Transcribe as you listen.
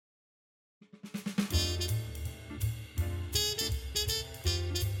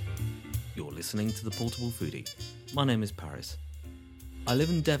listening to The Portable Foodie. My name is Paris. I live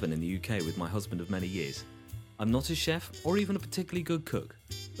in Devon in the UK with my husband of many years. I'm not a chef or even a particularly good cook,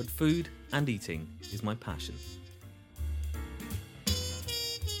 but food and eating is my passion.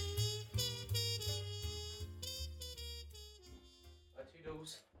 Hi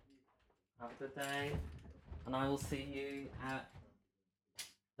Toodles, have a good day, and I will see you at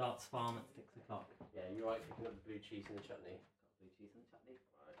Darts Farm at 6 o'clock. Yeah, you're right, picking up the blue cheese and the chutney. Blue cheese and chutney.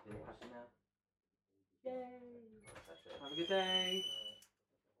 Right. Feeling happy now? Yay! That's it. Have a good day.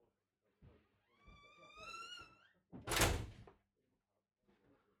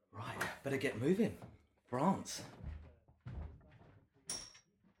 Right, better get moving. France.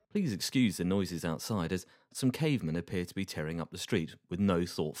 Please excuse the noises outside as some cavemen appear to be tearing up the street with no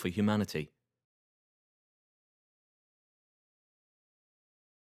thought for humanity.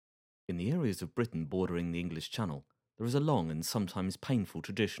 In the areas of Britain bordering the English Channel, there is a long and sometimes painful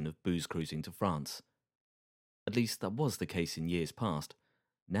tradition of booze cruising to France. At least that was the case in years past.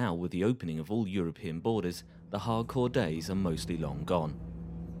 Now, with the opening of all European borders, the hardcore days are mostly long gone.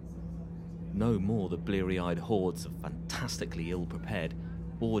 No more the bleary-eyed hordes of fantastically ill-prepared,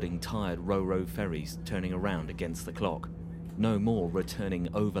 boarding tired ro-ro ferries turning around against the clock. No more returning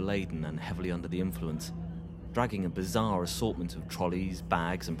overladen and heavily under the influence, dragging a bizarre assortment of trolleys,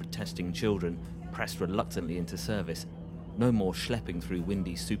 bags and protesting children pressed reluctantly into service. No more schlepping through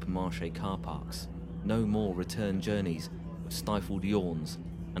windy supermarché car parks. No more return journeys with stifled yawns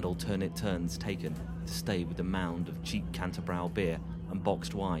and alternate turns taken to stay with a mound of cheap Canterbrow beer and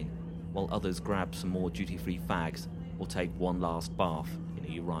boxed wine, while others grab some more duty-free fags or take one last bath in a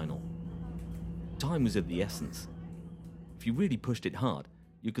urinal. Time was of the essence. If you really pushed it hard,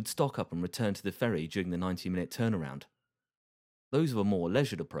 you could stock up and return to the ferry during the 90-minute turnaround. Those of a more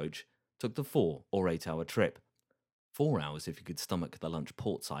leisured approach took the 4 or 8 hour trip. 4 hours if you could stomach the lunch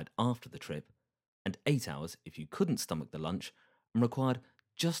portside after the trip, and 8 hours if you couldn't stomach the lunch and required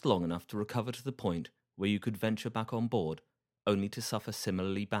just long enough to recover to the point where you could venture back on board, only to suffer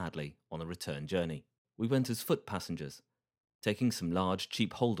similarly badly on the return journey. We went as foot passengers, taking some large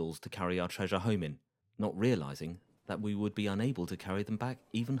cheap holdalls to carry our treasure home in, not realising that we would be unable to carry them back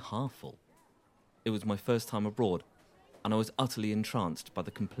even half full. It was my first time abroad, and I was utterly entranced by the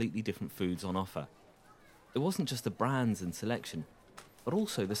completely different foods on offer. It wasn't just the brands and selection, but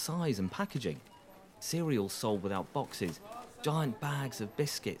also the size and packaging. Cereals sold without boxes, giant bags of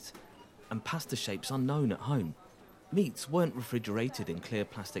biscuits, and pasta shapes unknown at home. Meats weren't refrigerated in clear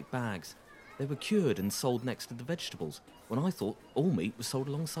plastic bags. They were cured and sold next to the vegetables, when I thought all meat was sold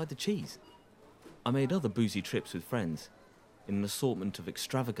alongside the cheese. I made other boozy trips with friends, in an assortment of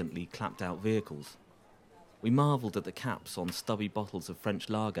extravagantly clapped-out vehicles. We marvelled at the caps on stubby bottles of French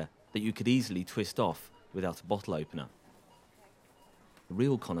lager that you could easily twist off without a bottle opener. The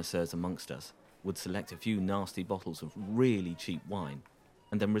real connoisseurs amongst us would select a few nasty bottles of really cheap wine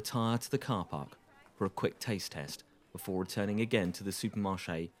and then retire to the car park for a quick taste test before returning again to the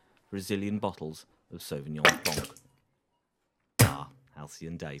supermarché for a zillion bottles of Sauvignon Blanc. Ah,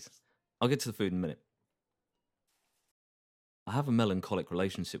 halcyon days. I'll get to the food in a minute. I have a melancholic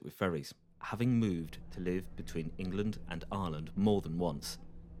relationship with ferries, having moved to live between England and Ireland more than once.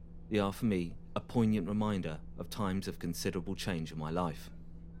 They are for me a poignant reminder of times of considerable change in my life.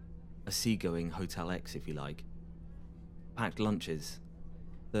 A seagoing Hotel X, if you like. Packed lunches,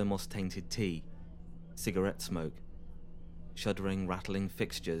 thermos-tainted tea, cigarette smoke, shuddering, rattling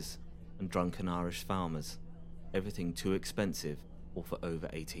fixtures, and drunken Irish farmers. Everything too expensive or for over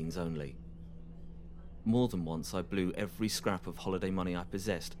 18s only. More than once I blew every scrap of holiday money I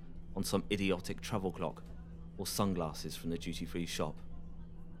possessed on some idiotic travel clock or sunglasses from the duty-free shop.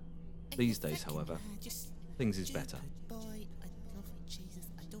 These days, however, things is better.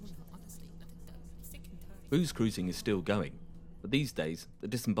 Booze cruising is still going, but these days the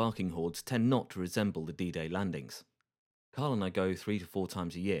disembarking hordes tend not to resemble the D-Day landings. Carl and I go 3 to 4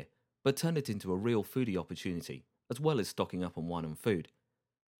 times a year, but turn it into a real foodie opportunity, as well as stocking up on wine and food.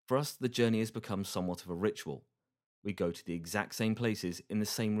 For us, the journey has become somewhat of a ritual. We go to the exact same places in the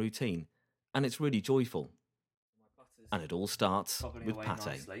same routine, and it's really joyful. And it all starts with pâté.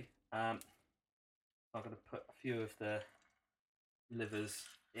 Nicely. I'm going to put a few of the livers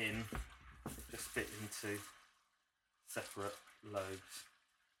in, just split into separate loaves.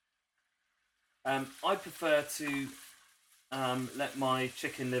 I prefer to let my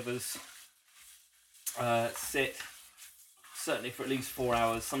chicken livers sit certainly for at least 4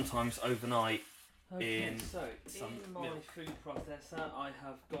 hours, sometimes overnight. Okay, so in my food processor I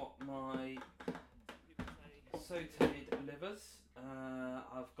have got my sautéed livers.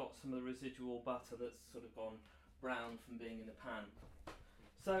 I've got some of the residual butter that's sort of gone brown from being in the pan.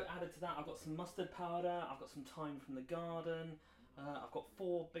 So added to that, I've got some mustard powder, I've got some thyme from the garden, I've got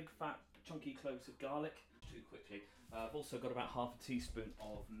 4 big fat chunky cloves of garlic. Too quickly. I've also got about half a teaspoon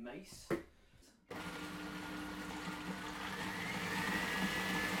of mace.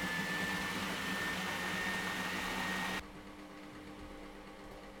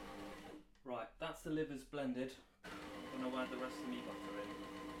 Right, that's the livers blended. I'm going to add the rest of the butter in.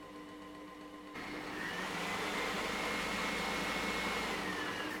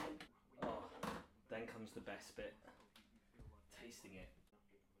 Oh, then comes the best bit. Tasting it.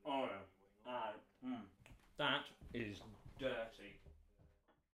 Oh, that is dirty.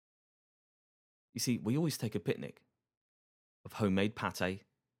 You see, we always take a picnic of homemade pâté,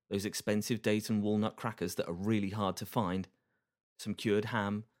 those expensive date and walnut crackers that are really hard to find, some cured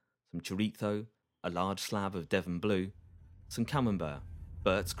ham, some chorizo, a large slab of Devon blue, some camembert,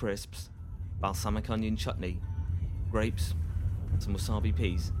 Burt's crisps, balsamic onion chutney, grapes, some wasabi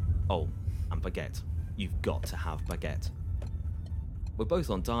peas, oh, and baguette. You've got to have baguette. We're both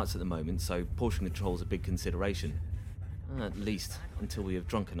on diets at the moment, so portion control's a big consideration. At least until we have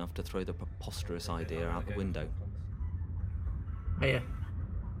drunk enough to throw the preposterous idea out the window. Hiya.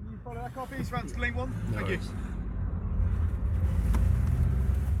 Can you follow that copy? It's Rance Link 1. No Thank you. worries.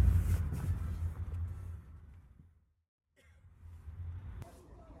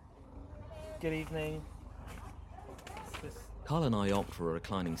 Good evening. Carl and I opt for a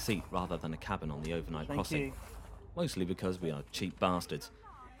reclining seat rather than a cabin on the overnight crossing. You. Mostly because we are cheap bastards,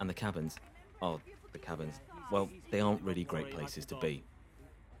 and the cabins, well, they aren't really great places to be.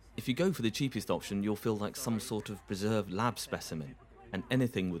 If you go for the cheapest option, you'll feel like some sort of preserved lab specimen, and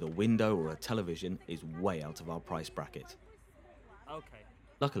anything with a window or a television is way out of our price bracket. Okay.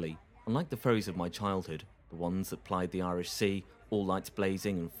 Luckily, unlike the ferries of my childhood, the ones that plied the Irish Sea, all lights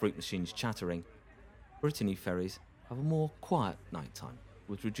blazing and fruit machines chattering, Brittany ferries have a more quiet night time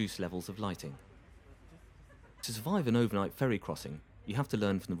with reduced levels of lighting. To survive an overnight ferry crossing, you have to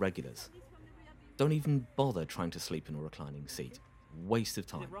learn from the regulars. Don't even bother trying to sleep in a reclining seat. Waste of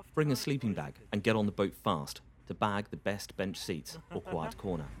time. Bring a sleeping bag and get on the boat fast to bag the best bench seats or quiet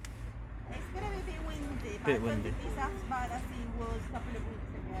corner. It's going to be a bit windy, but Bit I windy. don't think it's as bad as it was a couple of weeks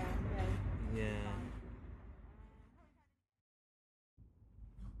ago. Yeah.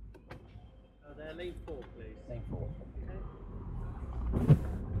 There, lane 4, please. Lane 4.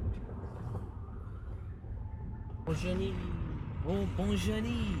 Bonjour. Oh, bonjour.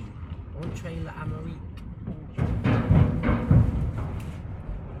 Entree l'Amérique.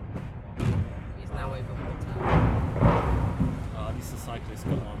 He's now over water. At least the cyclists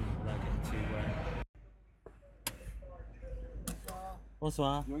got on without getting too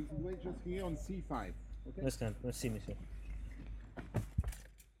Bonsoir. Going to wait just here on C5. Okay. Merci, monsieur.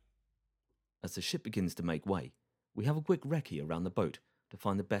 As the ship begins to make way, we have a quick recce around the boat to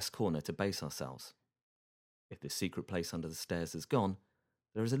find the best corner to base ourselves. If the secret place under the stairs is gone,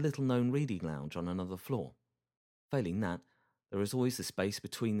 there is a little-known reading lounge on another floor. Failing that, there is always the space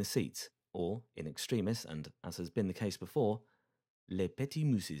between the seats, or, in extremis, and as has been the case before, Les Petits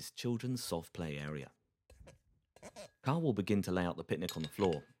Mousses children's soft play area. Carl will begin to lay out the picnic on the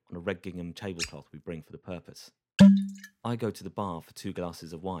floor on a red gingham tablecloth we bring for the purpose. I go to the bar for 2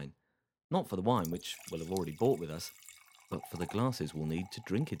 glasses of wine, not for the wine which we'll have already bought with us, but for the glasses we'll need to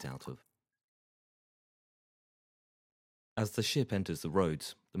drink it out of. As the ship enters the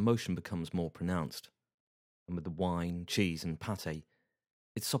roads, the motion becomes more pronounced, and with the wine, cheese and pâté,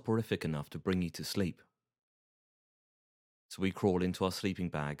 it's soporific enough to bring you to sleep. So we crawl into our sleeping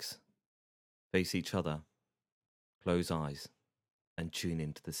bags, face each other, close eyes, and tune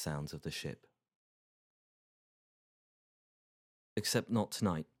into the sounds of the ship. Except not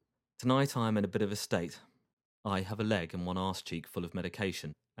tonight. Tonight I am in a bit of a state. I have a leg and one arse cheek full of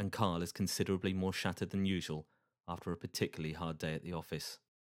medication, and Carl is considerably more shattered than usual after a particularly hard day at the office.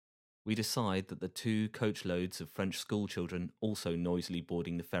 We decide that the 2 coachloads of French schoolchildren also noisily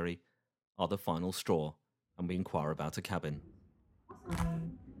boarding the ferry are the final straw, and we inquire about a cabin.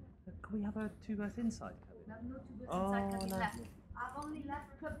 Can we have a 2-berth inside cabin? No, 2 berths inside cabin left. I've only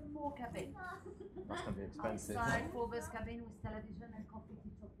left 4 cabins. That's going to be expensive. Outside 4 berths cabin with television and coffee to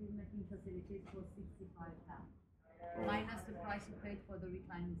chocolate making facilities for £65. Minus the price you paid for the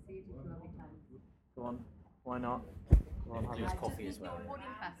reclining seat if you are reclining. Go on. Why not? Go on, have Includes a coffee Just as well. your boarding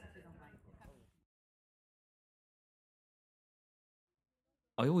pass if you don't mind.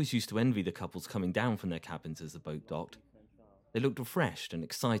 I always used to envy the couples coming down from their cabins as the boat docked. They looked refreshed and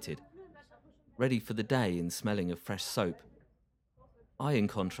excited, ready for the day and smelling of fresh soap. I, in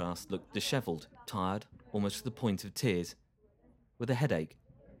contrast, looked dishevelled, tired, almost to the point of tears, with a headache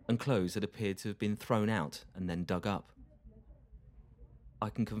and clothes that appeared to have been thrown out and then dug up. I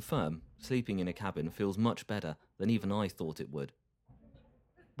can confirm sleeping in a cabin feels much better than even I thought it would.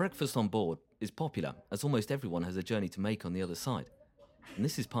 Breakfast on board is popular as almost everyone has a journey to make on the other side, and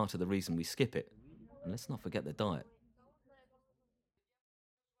this is part of the reason we skip it. And let's not forget the diet.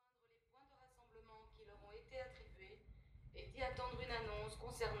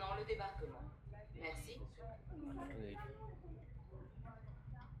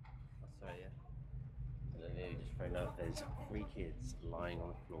 Sorry, yeah. Just throwing out, there's 3 kids lying on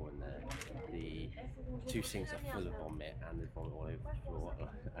the floor in there. The 2 sinks are full of vomit and there's vomit all over the floor.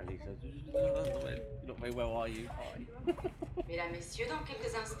 And he says, "You're not very well, are you?" Hi. Mesdames, Messieurs, dans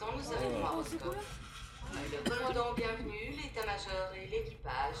quelques instants, nous arrivons à Roscoff. Le commandant bienvenu, l'état-major et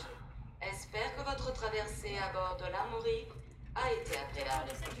l'équipage espèrent que votre traversée à bord de l'Armorique a été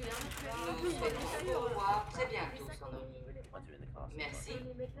agréable. Nous souhaitons vous revoir très bientôt sur nos lignes. Merci.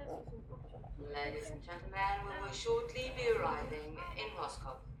 Ladies and gentlemen, we will shortly be arriving in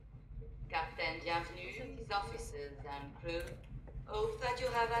Roscoff. Captain bienvenue, his officers and crew hope that you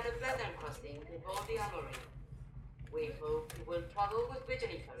have had a pleasant crossing aboard the Armorique. We hope you will travel with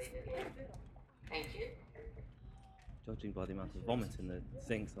Brittany Ferries again. Thank you. Judging by the amount of vomit in the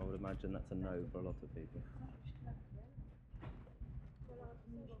sinks, I would imagine that's a no for a lot of people.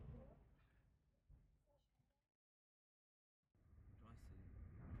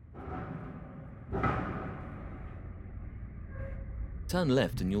 Turn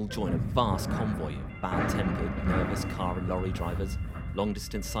left and you'll join a vast convoy of bad-tempered, nervous car and lorry drivers,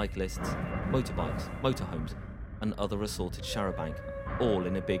 long-distance cyclists, motorbikes, motorhomes, and other assorted charabanc, all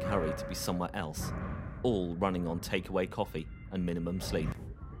in a big hurry to be somewhere else, all running on takeaway coffee and minimum sleep.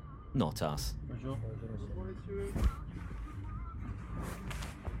 Not us. Bonjour.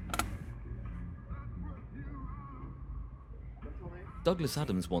 Douglas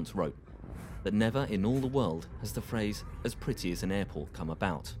Adams once wrote that never in all the world has the phrase "as pretty as an airport" come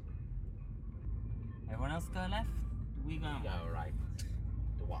about. Everyone else go left? We go right.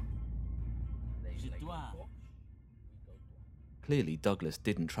 Je dois. Clearly Douglas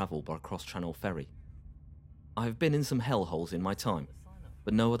didn't travel by cross-channel ferry. I have been in some hellholes in my time,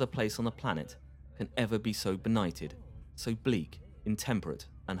 but no other place on the planet can ever be so benighted, so bleak, intemperate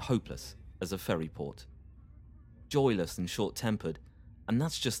and hopeless as a ferry port. Joyless and short-tempered, and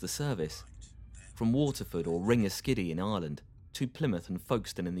that's just the service. From Waterford or Ringaskiddy in Ireland to Plymouth and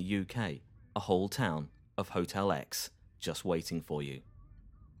Folkestone in the UK, a whole town of Hotel X just waiting for you.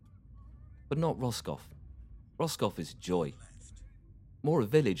 But not Roscoff. Roscoff is joy. More a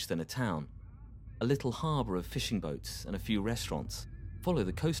village than a town. A little harbour of fishing boats and a few restaurants. Follow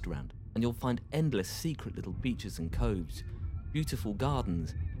the coast around and you'll find endless secret little beaches and coves, beautiful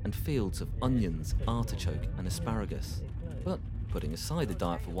gardens and fields of onions, artichoke and asparagus. But putting aside the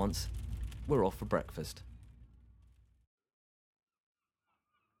diet for once, we're off for breakfast.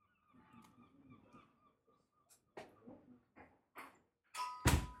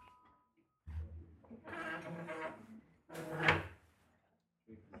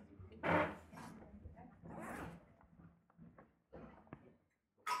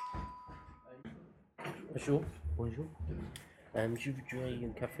 Bonjour. Bonjour. Je voudrais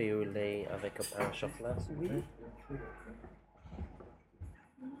un café au lait avec un pain au chocolat, s'il vous plaît.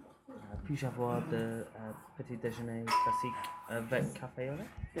 Puis-je avoir de petit déjeuner classique avec café au lait?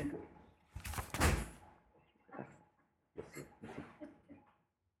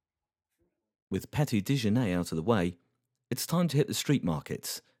 With petit déjeuner out of the way, it's time to hit the street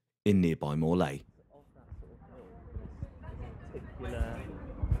markets in nearby Morlaix.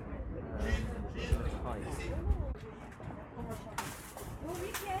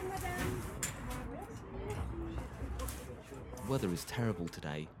 Weather is terrible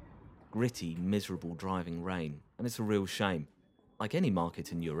today. Gritty, miserable driving rain, and it's a real shame. Like any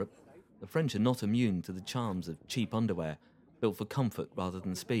market in Europe, the French are not immune to the charms of cheap underwear, built for comfort rather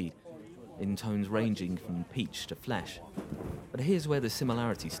than speed, in tones ranging from peach to flesh. But here's where the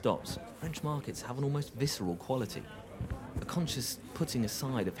similarity stops. French markets have an almost visceral quality. A conscious putting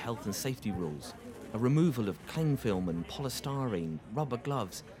aside of health and safety rules, a removal of cling film and polystyrene, rubber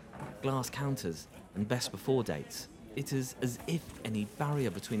gloves, glass counters, and best before dates. It is as if any barrier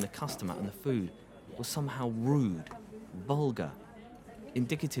between the customer and the food was somehow rude, vulgar,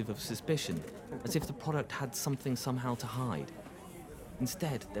 indicative of suspicion, as if the product had something somehow to hide.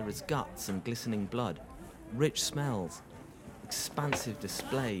 Instead, there is guts and glistening blood, rich smells, expansive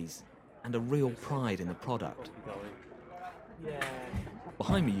displays, and a real pride in the product.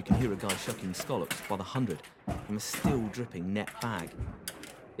 Behind me you can hear a guy shucking scallops by the hundred from a still-dripping net bag.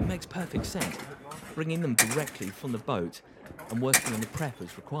 It makes perfect sense, bringing them directly from the boat and working on the prep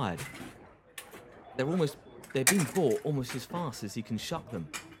as required. They're almost they're being bought almost as fast as he can shuck them.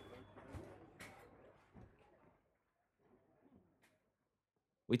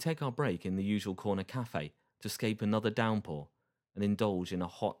 We take our break in the usual corner cafe to escape another downpour and indulge in a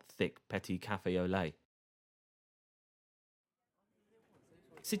hot, thick petit café au lait.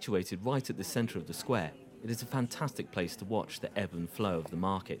 Situated right at the centre of the square, it is a fantastic place to watch the ebb and flow of the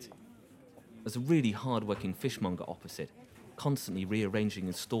market. There's a really hard-working fishmonger opposite, constantly rearranging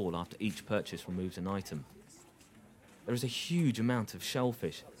his stall after each purchase removes an item. There is a huge amount of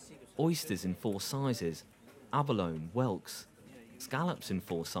shellfish, oysters in 4 sizes, abalone, whelks, scallops in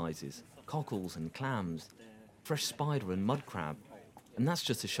 4 sizes, cockles and clams, fresh spider and mud crab, and that's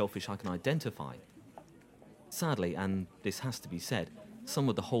just the shellfish I can identify. Sadly, and this has to be said, some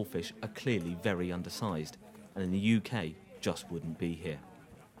of the whole fish are clearly very undersized, and in the UK just wouldn't be here.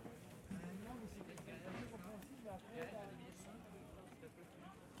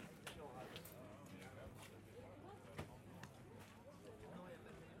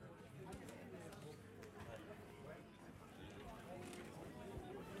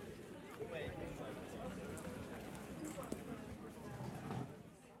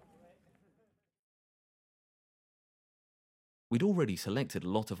 We'd already selected a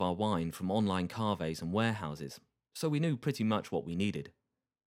lot of our wine from online caves and warehouses, so we knew pretty much what we needed.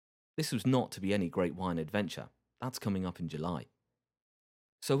 This was not to be any great wine adventure, that's coming up in July.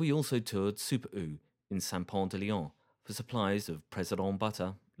 So we also toured Super U in Saint-Pont-de-Léon for supplies of Président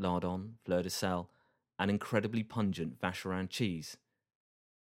butter, lardon, fleur de sel, and incredibly pungent Vacherin cheese.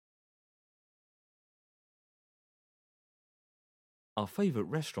 Our favourite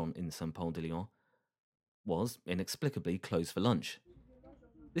restaurant in Saint-Pont-de-Léon was, inexplicably, closed for lunch.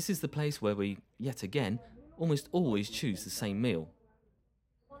 This is the place where we, yet again, almost always choose the same meal.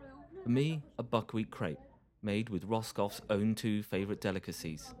 For me, a buckwheat crepe, made with Roscoff's own 2 favourite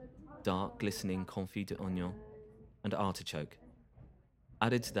delicacies, dark glistening confit d'oignon and artichoke.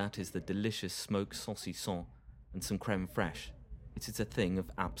 Added to that is the delicious smoked saucisson and some creme fraiche. It is a thing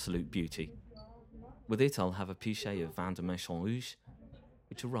of absolute beauty. With it I'll have a pichet of vin de Méchant Rouge,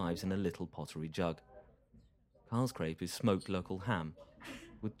 which arrives in a little pottery jug. Carl's crepe is smoked local ham,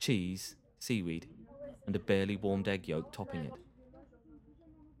 with cheese, seaweed, and a barely warmed egg yolk topping it.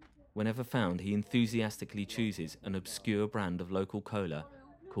 Whenever found, he enthusiastically chooses an obscure brand of local cola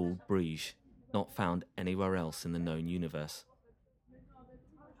called Briege, not found anywhere else in the known universe.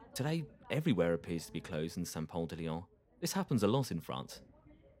 Today, everywhere appears to be closed in Saint-Pont-de-Léon. This happens a lot in France.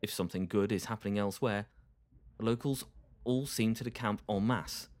 If something good is happening elsewhere, the locals all seem to decamp en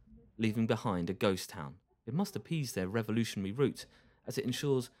masse, leaving behind a ghost town. It must appease their revolutionary roots, as it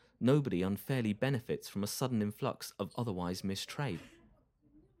ensures nobody unfairly benefits from a sudden influx of otherwise missed trade.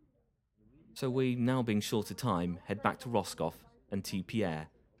 So we, now being short of time, head back to Roscoff and T. Pierre,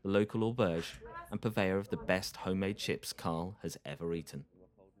 the local auberge and purveyor of the best homemade chips Carl has ever eaten.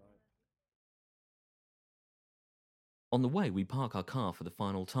 On the way, we park our car for the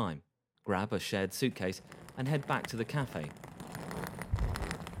final time, grab a shared suitcase, and head back to the cafe.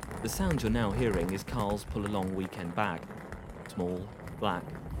 The sound you're now hearing is Carl's pull-along weekend bag. Small, black,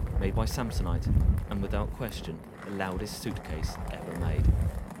 made by Samsonite, and without question, the loudest suitcase ever made.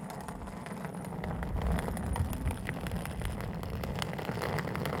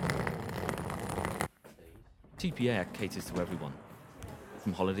 T. Pierre caters to everyone.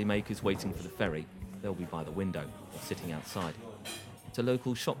 From holidaymakers waiting for the ferry, they'll be by the window or sitting outside, to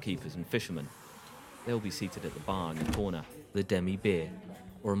local shopkeepers and fishermen. They'll be seated at the bar in the corner with a demi-beer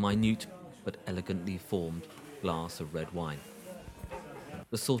or a minute but elegantly formed glass of red wine.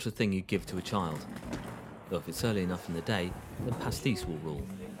 The sort of thing you give to a child, though if it's early enough in the day, then pastis will rule.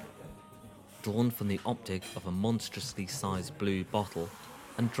 Drawn from the optic of a monstrously sized blue bottle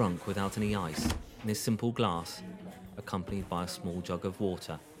and drunk without any ice in a simple glass, accompanied by a small jug of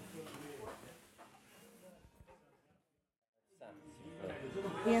water.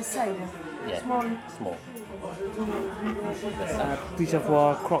 Yes, cider. Yeah. Small. Puis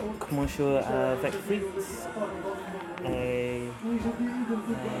avoir croque monsieur avec frites et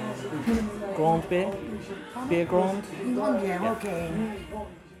grande beer grande. Yeah, okay.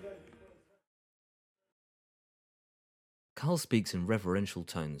 Carl speaks in reverential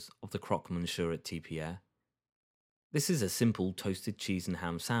tones of the croque monsieur at T. Pierre. This is a simple toasted cheese and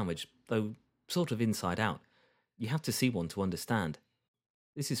ham sandwich, though sort of inside out. You have to see one to understand.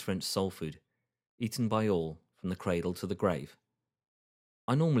 This is French soul food, eaten by all, from the cradle to the grave.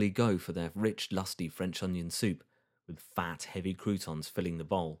 I normally go for their rich, lusty French onion soup, with fat, heavy croutons filling the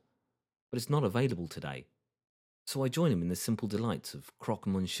bowl, but it's not available today. So I join him in the simple delights of croque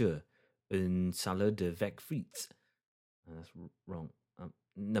monsieur, une salade avec frites. That's wrong.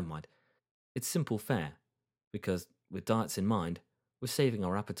 Never mind. It's simple fare. because, with diets in mind, we're saving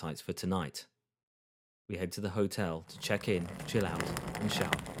our appetites for tonight. We head to the hotel to check in, chill out, and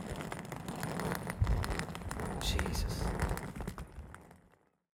shower. Jesus.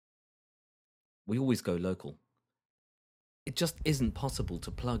 We always go local. It just isn't possible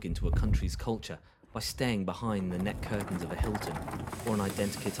to plug into a country's culture by staying behind the net curtains of a Hilton or an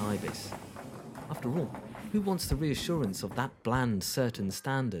identikit Ibis. After all, who wants the reassurance of that bland, certain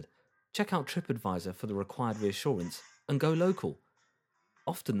standard? Check out TripAdvisor for the required reassurance and go local.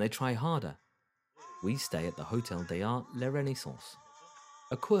 Often they try harder. We stay at the Hotel des Arts La Renaissance,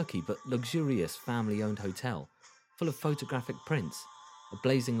 a quirky but luxurious family-owned hotel full of photographic prints, a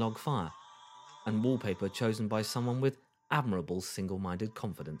blazing log fire, and wallpaper chosen by someone with admirable single-minded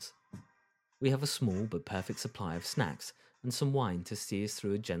confidence. We have a small but perfect supply of snacks and some wine to see us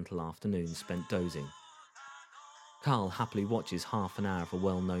through a gentle afternoon spent dozing. Carl happily watches half an hour of a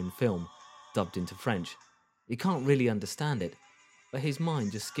well-known film, dubbed into French. He can't really understand it, but his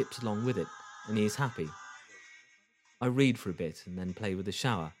mind just skips along with it, and he is happy. I read for a bit and then play with the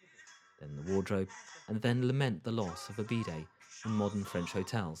shower, then the wardrobe, and then lament the loss of a bidet in modern French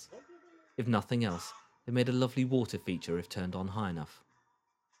hotels. If nothing else, they made a lovely water feature if turned on high enough.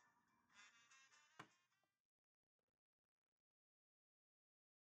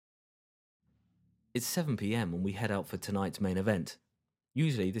 It's 7 PM and we head out for tonight's main event.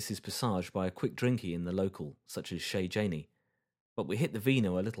 Usually this is presaged by a quick drinky in the local, such as Chez Janie. But we hit the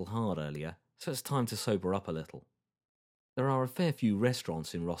vino a little hard earlier, so it's time to sober up a little. There are a fair few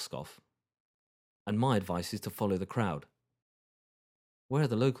restaurants in Roscoff, and my advice is to follow the crowd. Where are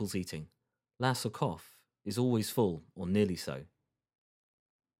the locals eating? La Socoff is always full, or nearly so.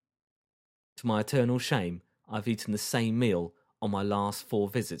 To my eternal shame, I've eaten the same meal on my last 4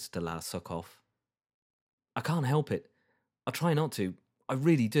 visits to La Socoff. I can't help it. I try not to, I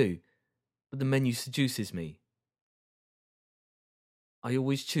really do, but the menu seduces me. I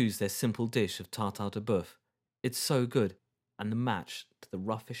always choose their simple dish of tartare de boeuf. It's so good, and the match to the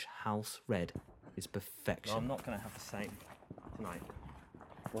roughish house red is perfection. No, I'm not going to have the same tonight.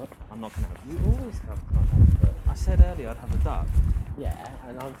 What? I'm not going to have. You always have duck. I said earlier I'd have a duck. Yeah,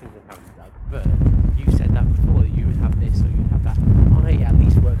 and I'm thinking of having duck, but you said that before, that you would have this or you'd have that. I at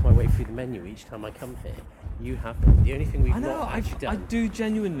least work my way through the menu each time I come here. You haven't. The only thing we've not actually done. I do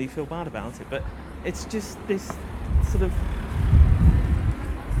genuinely feel bad about it, but it's just this sort of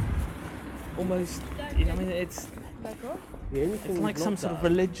almost, you know, I mean, it's like some sort of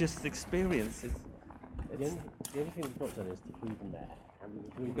religious experience. The only thing we've not done is the food in there, and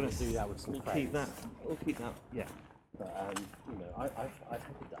we're going to do that with some friends. We'll keep that, yeah. But you know, I've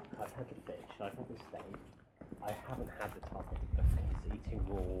had the duck, I've had the fish, I've had the steak. I haven't had the tartare de boeuf. Eating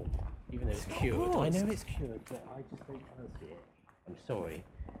raw, even though it's cured. I know it's cured, but I just don't fancy it. I'm sorry,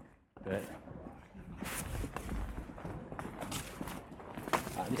 but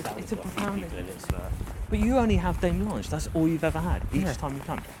it's a profound people in it, sir. But you only have Dame Blanche. That's all you've ever had each time you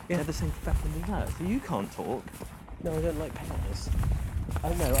come. Yeah. They're the same fucking dessert, so you can't talk. No, I don't like pears.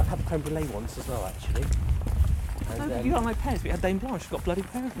 Oh no, I've had the creme brulee once as well, actually. And, no, but you don't like pears. We had Dame Blanche. You've got bloody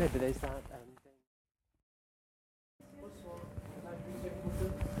pears. No, but there's that.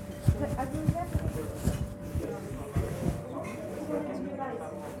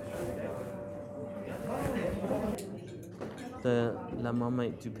 The La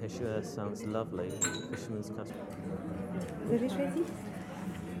Marmite du Pêcheur sounds lovely. Fisherman's custard. Vous avez choisi?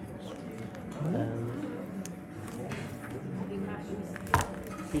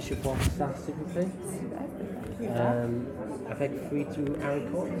 Fish pois ça, s'il vous plaît. Avec frites ou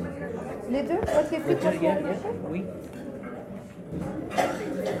haricots. Les deux? Ok, frites Yeah, oui.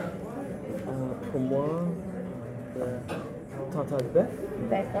 Pour moi, tartare de bœuf.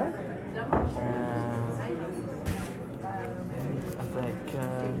 D'accord. Avec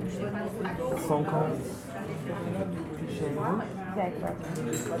 50 chez vous. D'accord.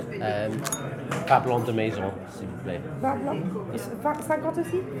 Pas blanc de maison, s'il vous plaît. Vin blanc? 50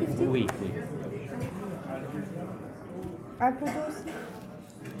 aussi? 50? Oui. Un peu d'eau aussi?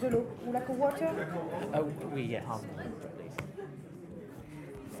 De l'eau. Ou la water? Oh, oui, yes.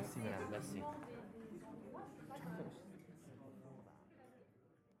 Merci.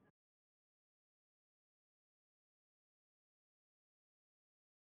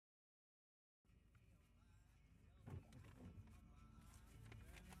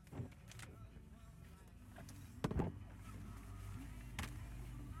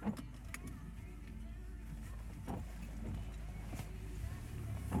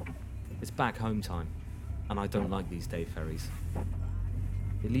 It's back home time, and I don't like these day ferries.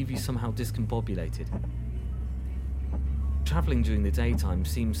 They leave you somehow discombobulated. Travelling during the daytime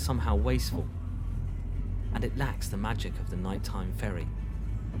seems somehow wasteful. and it lacks the magic of the nighttime ferry.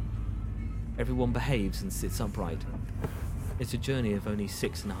 Everyone behaves and sits upright. It's a journey of only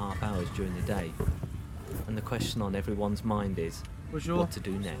 6.5 hours during the day, and the question on everyone's mind is what to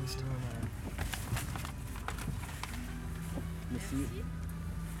do next.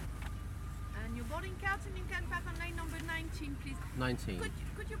 And your boarding carton, you can pack on line number 19, please. 19.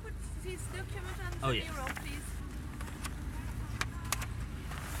 Could you put this document on Oh, the yes. bureau, please?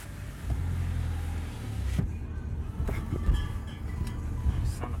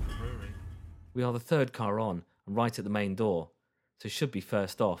 Son of a brewery. We are the third car on and right at the main door, so should be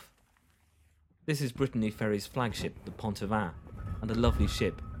first off. This is Brittany Ferries' flagship, the Pontevin, and a lovely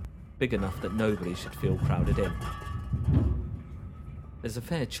ship, big enough that nobody should feel crowded in. There's a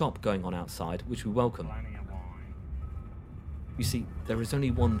fair chop going on outside, which we welcome. Plenty of wine. You see, there is only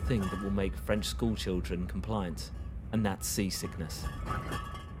one thing that will make French schoolchildren compliant, and that's seasickness.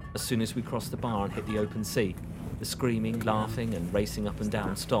 As soon as we cross the bar and hit the open sea, the screaming, laughing and racing up and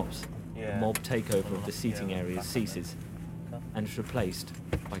down stops. The mob takeover of the seating areas ceases, and is replaced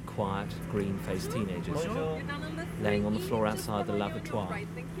by quiet, green-faced teenagers laying on the floor outside the lavatory,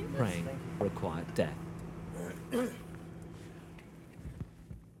 praying for a quiet death.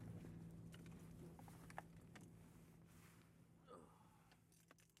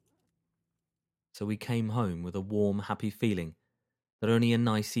 So we came home with a warm, happy feeling that only a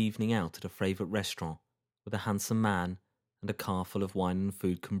nice evening out at a favourite restaurant with a handsome man and a car full of wine and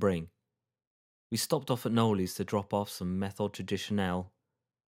food can bring. We stopped off at Nolly's to drop off some méthode traditionnelle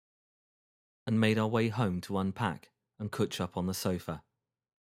and made our way home to unpack and couch up on the sofa.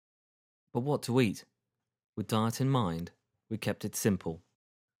 But what to eat? With diet in mind, we kept it simple.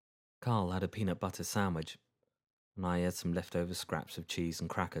 Carl had a peanut butter sandwich, and I had some leftover scraps of cheese and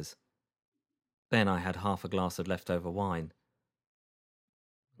crackers. Then I had half a glass of leftover wine,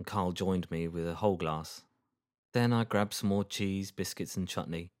 and Carl joined me with a whole glass. Then I grabbed some more cheese, biscuits and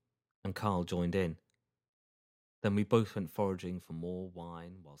chutney, and Carl joined in. Then we both went foraging for more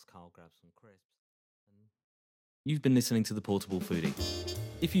wine whilst Carl grabbed some crisps. You've been listening to The Portable Foodie.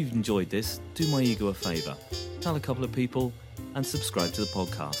 If you've enjoyed this, do my ego a favour. Tell a couple of people and subscribe to the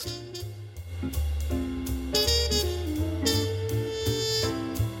podcast.